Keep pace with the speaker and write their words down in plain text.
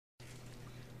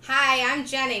Hi, I'm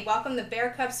Jenny. Welcome to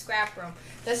Bearcub'sCraproom.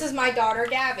 This is my daughter,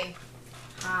 Gabby.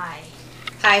 Hi.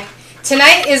 Hi.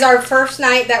 Tonight is our first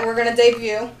night that we're going to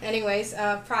debut, anyways,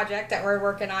 a project that we're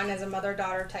working on as a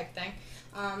mother-daughter type thing.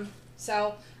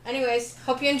 Anyways,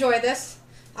 hope you enjoy this.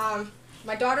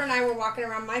 My daughter and I were walking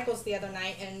around Michael's the other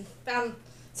night and found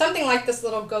something like this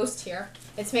little ghost here.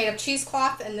 It's made of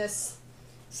cheesecloth and this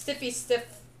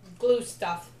stiff glue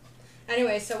stuff.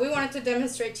 Anyway, so we wanted to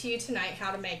demonstrate to you tonight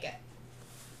how to make it.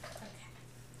 Okay.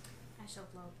 I shall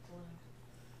blow glue.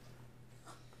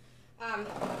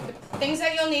 The things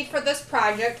that you'll need for this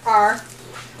project are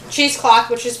cheesecloth,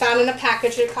 which is found in a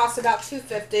package. It costs about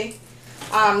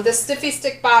 $2.50. The Stiffy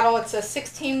Stick bottle, it's a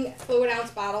 16 fluid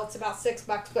ounce bottle. It's about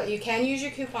 $6, but you can use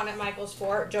your coupon at Michael's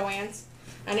for it, Joann's,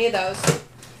 any of those.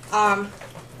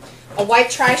 A white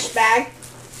trash bag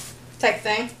type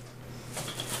thing.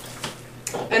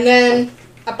 And then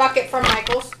a bucket from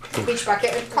Michael's, beach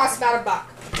bucket. It costs about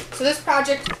 $1. So this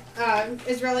project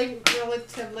is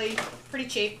relatively pretty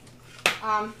cheap.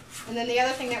 And then the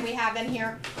other thing that we have in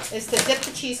here is to dip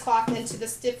the cheesecloth into the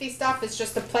stiffy stuff. It's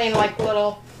just a plain like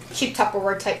little cheap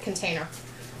Tupperware type container.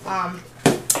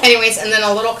 Anyways, and then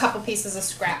a little couple pieces of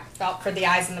scrap felt for the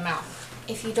eyes and the mouth.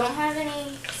 If you don't have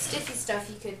any stiffy stuff,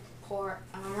 you could pour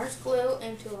Elmer's glue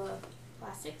into a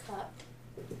plastic cup.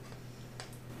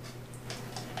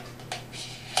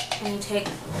 And you take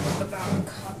about a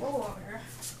cup of water.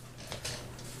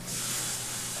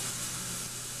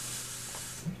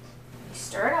 You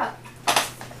stir it up.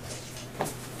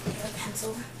 Get a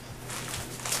pencil.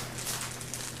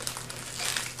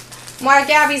 While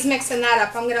Gabby's mixing that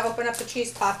up, I'm going to open up the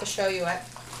cheesecloth to show you it.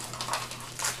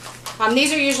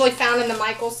 These are usually found in the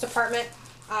Michael's department,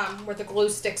 where the glue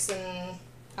sticks and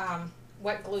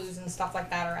wet glues and stuff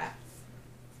like that are at.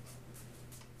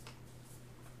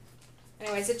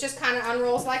 Anyways, it just kind of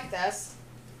unrolls like this.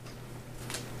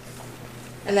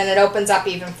 And then it opens up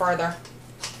even further.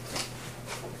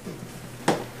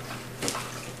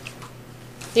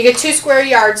 You get 2 square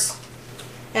yards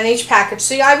in each package.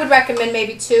 So I would recommend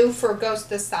maybe 2 for a ghost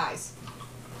this size.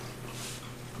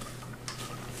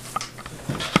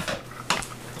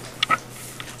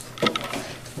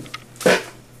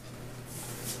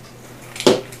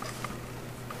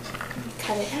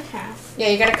 Cut it in half. Yeah,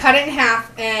 you got to cut it in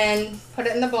half and put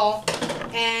it in the bowl.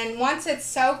 And once it's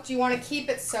soaked, you want to keep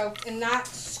it soaked and not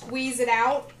squeeze it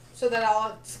out so that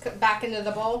all it's back into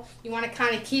the bowl. You want to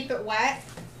kind of keep it wet.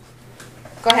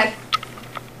 Go ahead.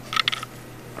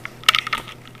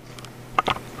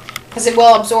 Because it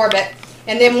will absorb it.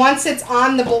 And then once it's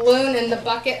on the balloon and the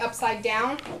bucket upside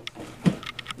down,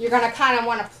 you're going to kind of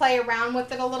want to play around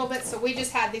with it a little bit. So we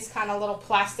just had these kind of little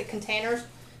plastic containers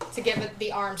to give it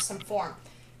the arms some form.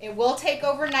 It will take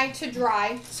overnight to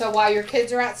dry, so while your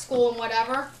kids are at school and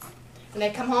whatever, and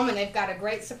they come home and they've got a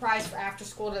great surprise for after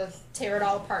school to tear it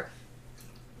all apart,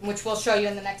 which we'll show you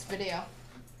in the next video.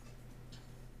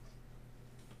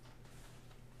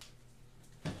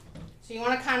 So you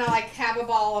want to kind of like have a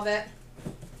ball of it.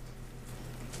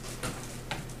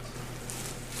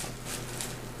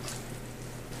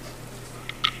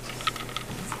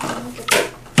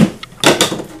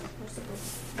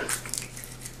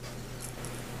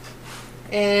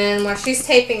 And while she's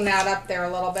taping that up there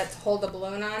a little bit to hold the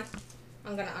balloon on,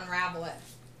 I'm going to unravel it.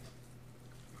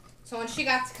 So when she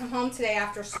got to come home today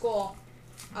after school,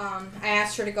 I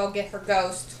asked her to go get her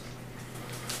ghost.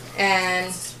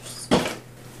 And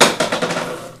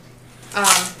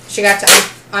she got to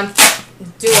undo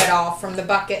it all from the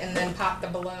bucket and then pop the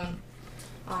balloon,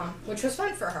 which was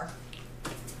fun for her.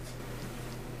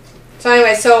 So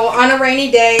anyway, so on a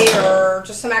rainy day or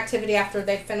just some activity after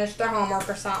they finished their homework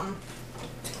or something,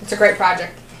 it's a great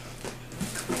project.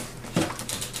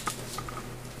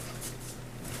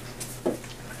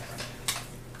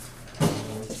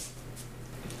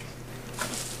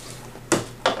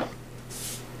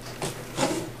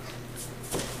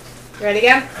 You ready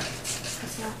again?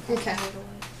 Okay.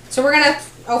 So we're going to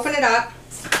open it up.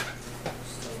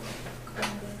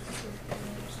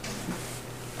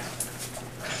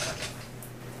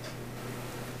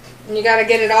 And you got to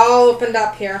get it all opened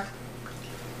up here.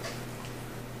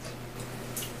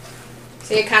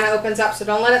 See, it kind of opens up, so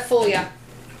don't let it fool you.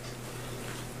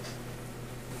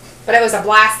 But it was a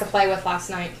blast to play with last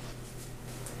night.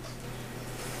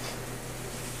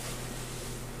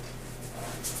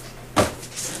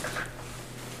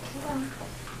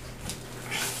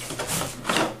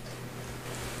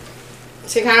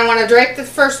 So you kind of want to drape the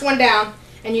first one down.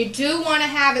 And you do want to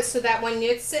have it so that when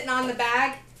it's sitting on the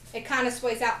bag, it kind of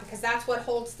sways out because that's what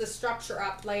holds the structure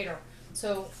up later.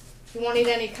 So you won't need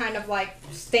any kind of like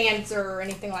stands or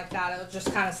anything like that. It'll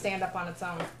just kind of stand up on its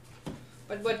own.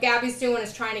 But what Gabby's doing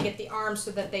is trying to get the arms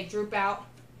so that they droop out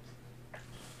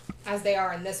as they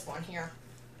are in this one here.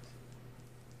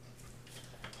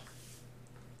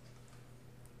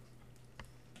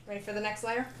 Ready for the next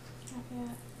layer? Yeah.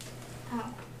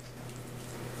 Oh.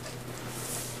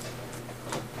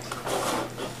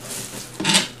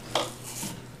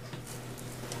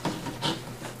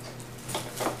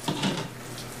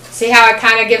 See how it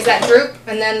kind of gives that droop?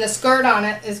 And then the skirt on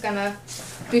it is going to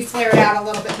be flared out a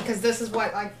little bit because this is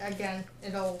what, like, again,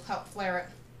 it'll help flare it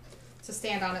to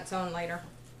stand on its own later.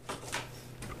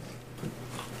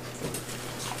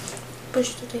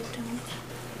 Push the tape down.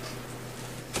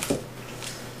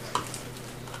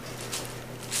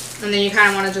 And then you kind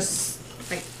of want to just,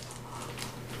 like,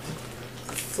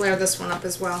 flare this one up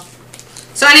as well.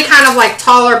 So any kind of, like,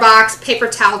 taller box, paper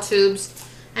towel tubes,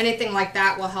 anything like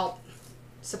that will help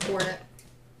support it.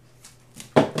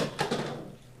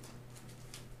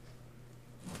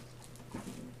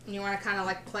 And you want to kind of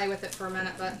like play with it for a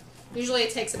minute, but usually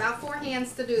it takes about 4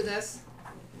 hands to do this.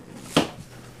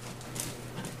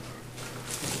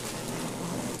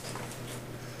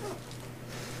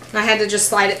 And I had to just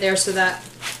slide it there so that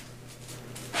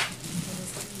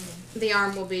the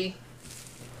arm will be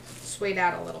swayed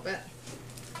out a little bit.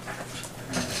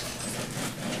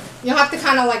 You'll have to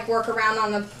kind of like work around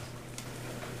on an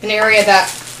area that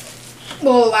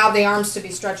will allow the arms to be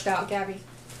stretched out. Gabby,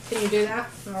 can you do that?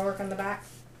 And I'll work on the back.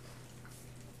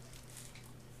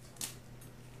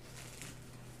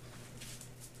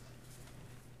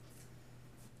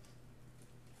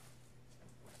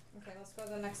 Okay, let's go to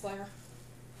the next layer.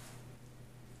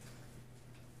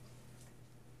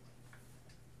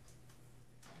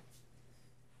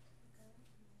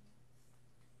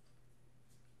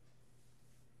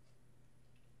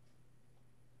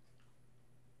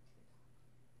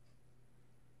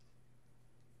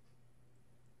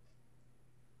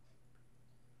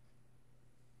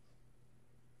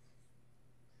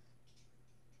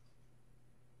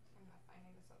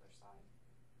 Side.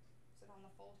 Is it on the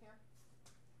fold here?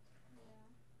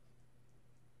 Yeah.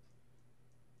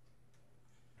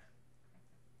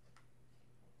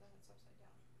 Then it's upside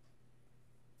down.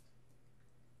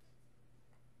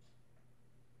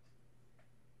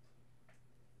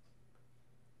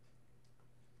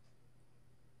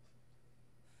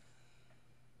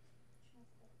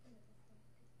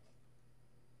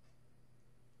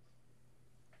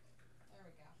 There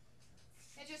we go.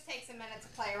 It just takes a minute to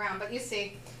play around, but you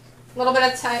see, a little bit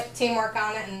of teamwork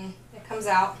on it and it comes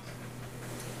out.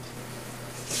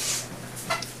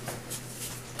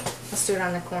 Let's do it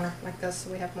on the corner like this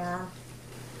so we have more arm.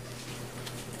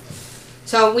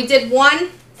 So we did one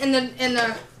in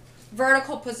the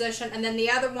vertical position, and then the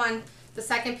other one, the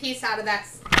second piece out of that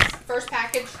first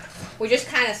package, we just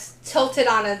kind of tilted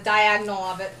on a diagonal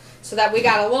of it so that we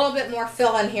got a little bit more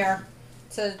fill in here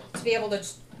to be able to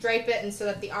drape it and so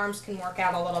that the arms can work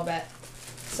out a little bit.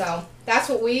 So that's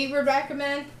what we would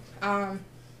recommend.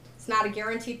 It's not a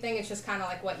guaranteed thing. It's just kind of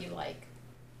like what you like.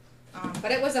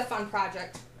 But it was a fun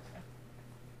project.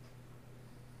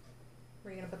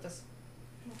 Where are you going to put this?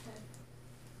 Okay.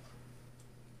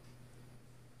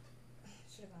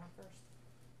 Should have gone up first.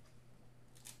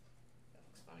 That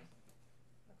looks funny.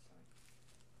 Looks funny.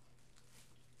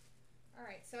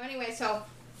 Alright, so anyway, so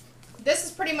this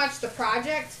is pretty much the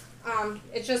project.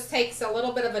 It just takes a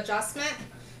little bit of adjustment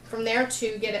from there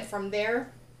to get it from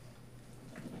there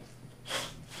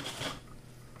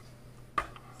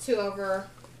to over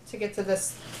to get to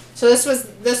this. So this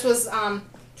was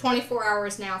 24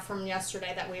 hours now from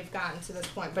yesterday that we've gotten to this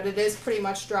point, but it is pretty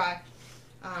much dry.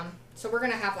 So we're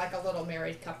gonna have like a little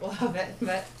married couple of it.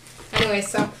 But anyway,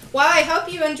 so well, I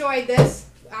hope you enjoyed this.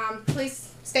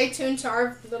 Please stay tuned to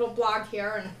our little blog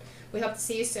here, and we hope to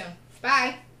see you soon.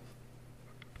 Bye.